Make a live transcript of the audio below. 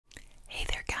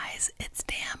guys, it's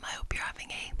Tam. I hope you're having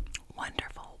a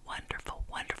wonderful, wonderful,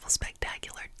 wonderful,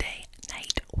 spectacular day,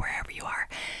 night, wherever you are.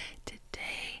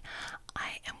 Today,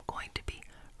 I am going to be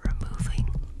removing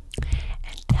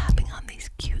and tapping on these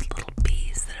cute little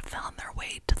bees that have found their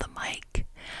way to the mic.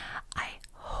 I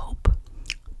hope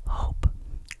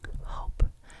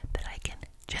that I can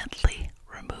gently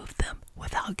remove them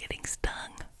without getting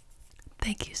stung.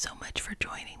 Thank you so much for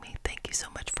joining me. Thank you so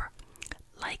much for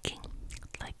liking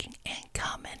and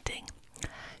commenting.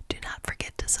 Do not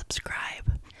forget to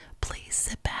subscribe. Please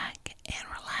sit back and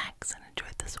relax and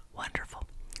enjoy this wonderful,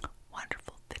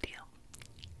 wonderful video.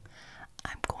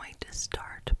 I'm going to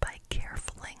start by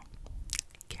carefully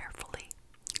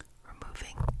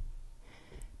removing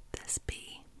this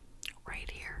bee right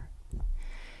here.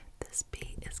 This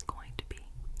bee is going to be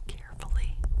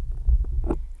carefully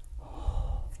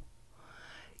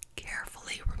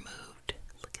removed.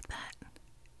 Look at that.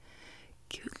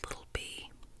 Cute little bee.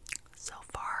 So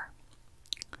far,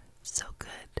 so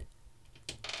good.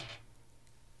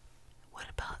 What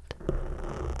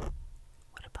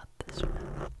about this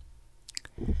one?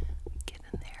 Get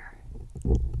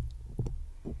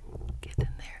in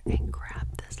there and grab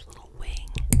this little wing.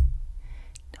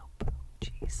 Nope.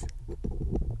 Jeez.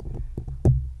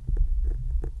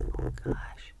 Oh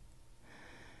gosh.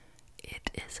 It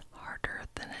is harder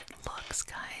than it looks,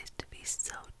 guys, to be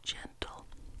so gentle.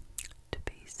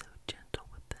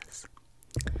 With this.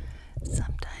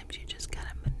 Sometimes you just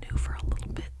gotta maneuver a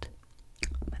little bit.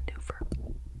 Maneuver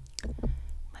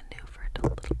it a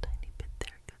little tiny bit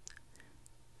there.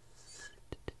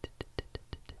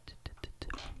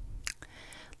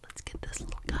 Let's get this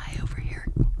little guy over here.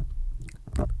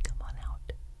 Come on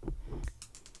out.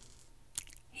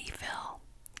 He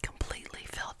completely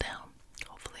fell down.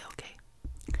 Hopefully okay.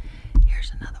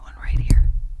 Here's another one right here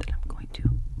that I'm going to,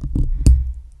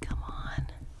 come on.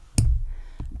 I'm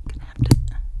gonna have to,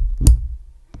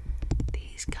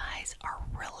 these guys are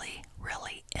really,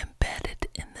 really embedded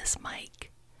in this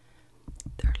mic.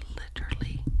 They're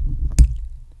literally,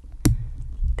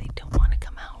 they don't want to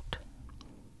come out.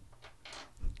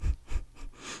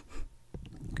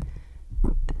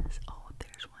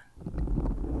 There's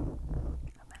one.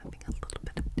 I'm having a little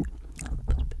bit of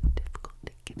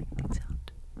difficulty getting these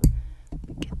out. Let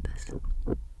me get this.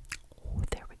 Oh,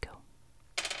 there we go.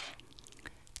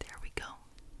 There we go.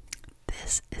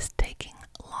 This is taking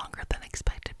longer than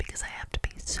expected because I have to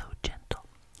be so gentle,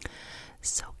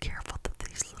 so careful that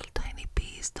these little tiny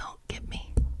bees don't get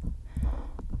me.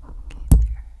 Okay,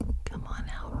 there. Come on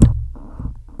out.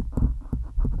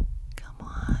 Come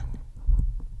on.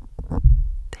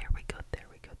 There we go.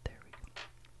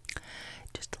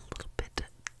 Just a little bit of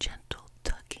gentle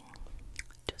tugging.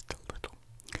 Just a little.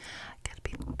 Gotta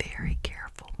be very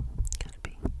careful.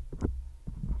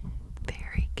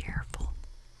 Very careful.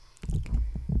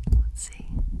 Let's see.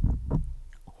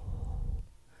 Oh,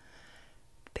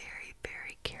 very,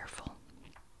 very careful.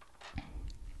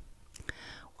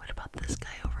 What about this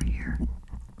guy over here?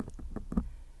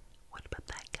 What about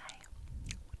that guy?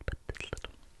 What about this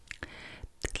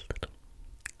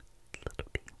little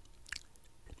bee?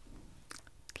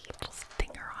 Little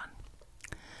stinger on.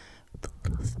 The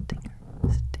little stinger.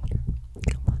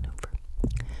 Come on over.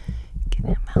 Get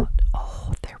him out.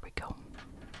 Oh, there we go.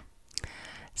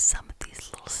 Some of these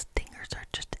little stingers are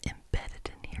just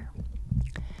embedded in here.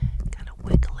 Gotta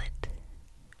wiggle it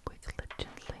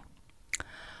gently.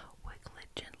 Wiggle it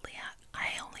gently out. I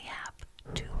only have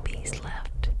 2 bees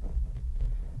left.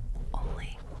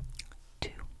 Only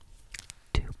two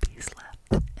bees left.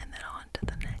 And then on to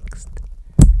the next.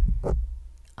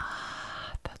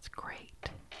 Ah, that's great.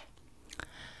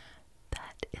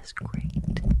 That is great.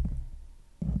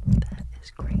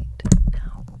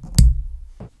 Now,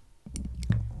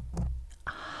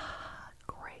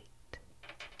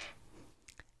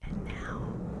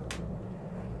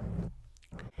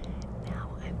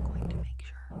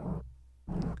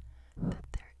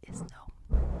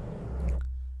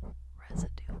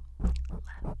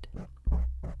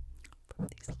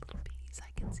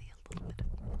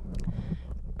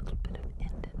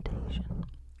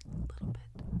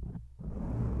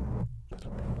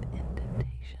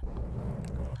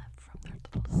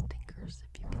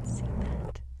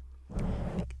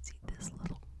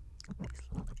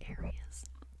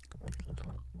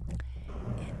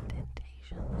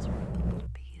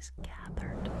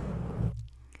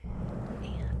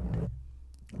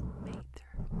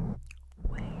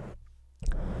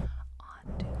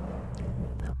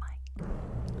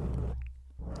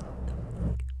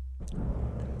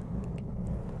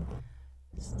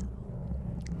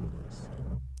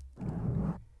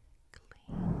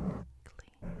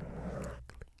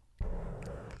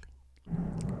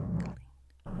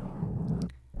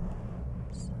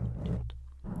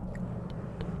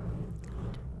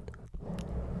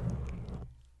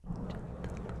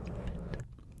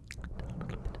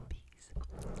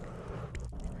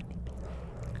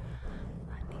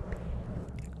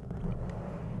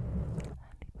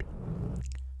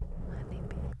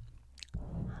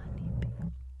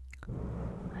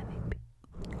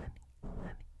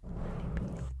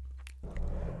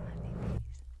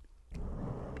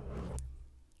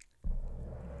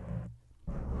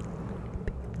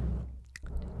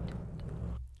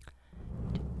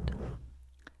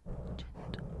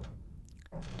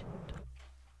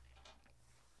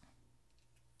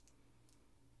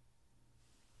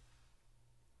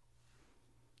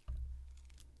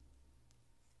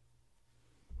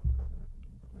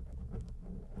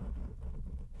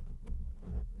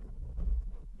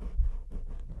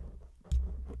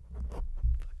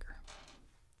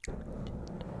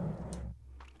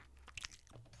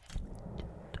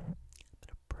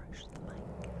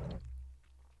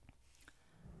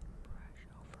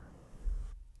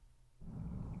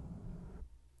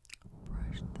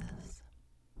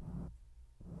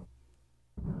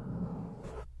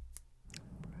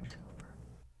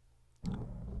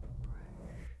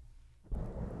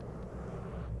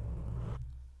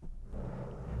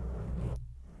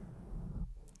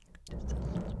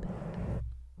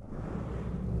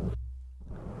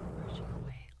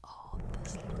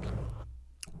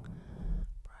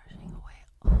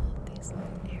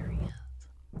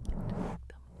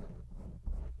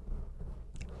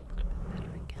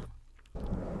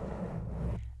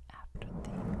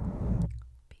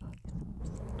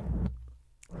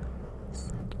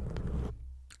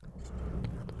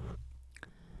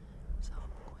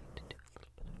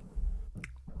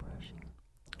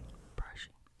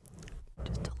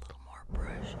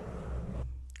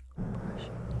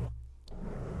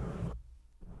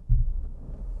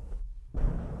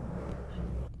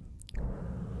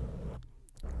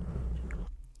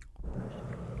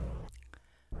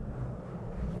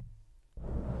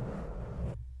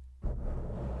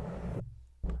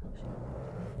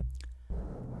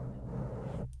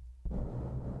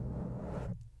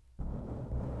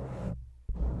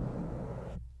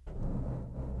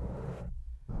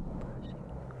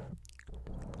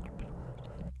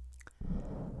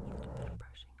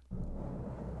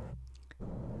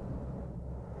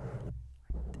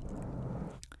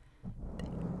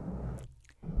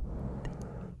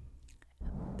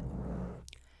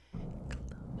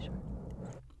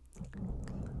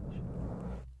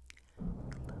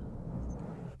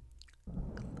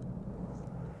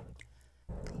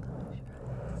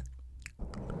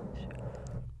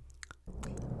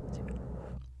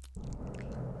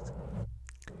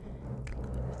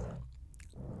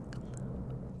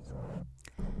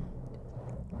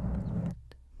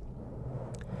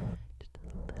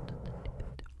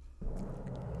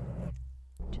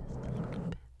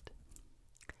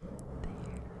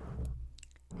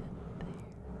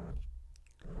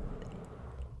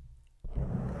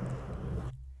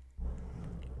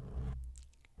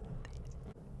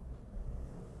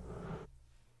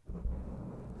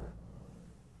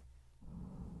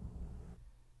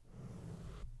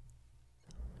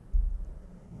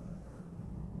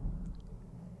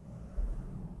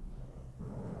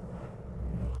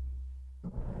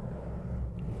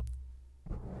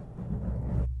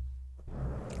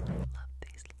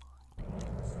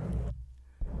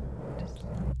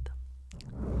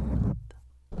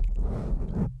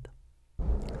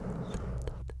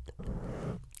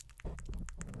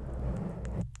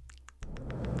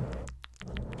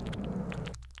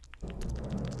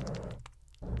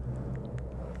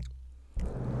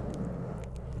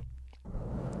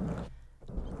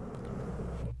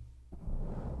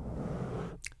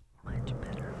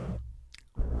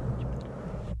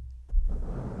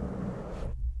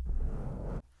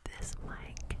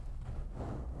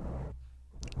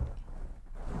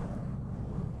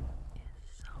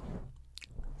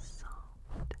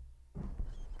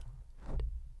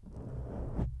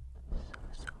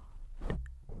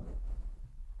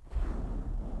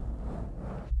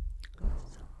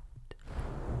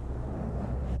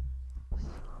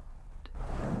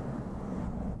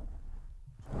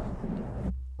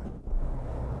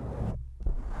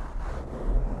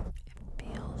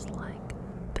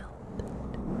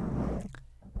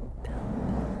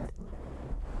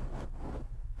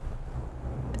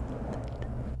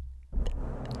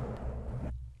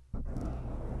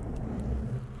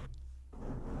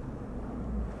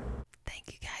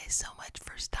 guys so much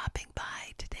for stopping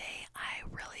by today. I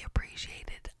really appreciate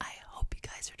it. I hope you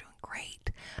guys are doing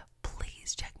great.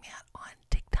 Please check me out on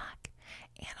TikTok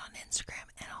and on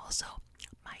Instagram, and also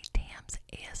my Tam's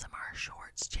ASMR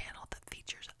Shorts channel that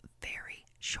features very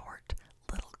short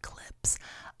little clips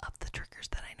of the triggers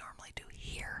that I normally do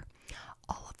here.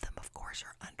 All of them, of course,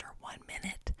 are under 1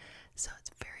 minute, so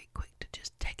it's very quick to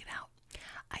just check it out.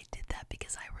 I did that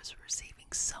because I was receiving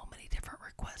so many different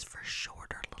requests for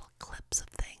shorter little clips of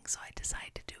things, so I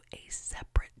decided to do a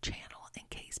separate channel in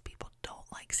case people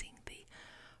don't like seeing the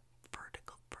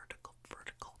vertical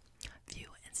view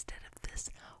instead of this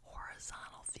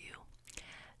horizontal view.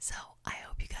 So I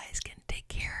hope you guys can take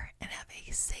care and have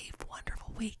a safe,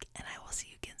 wonderful week,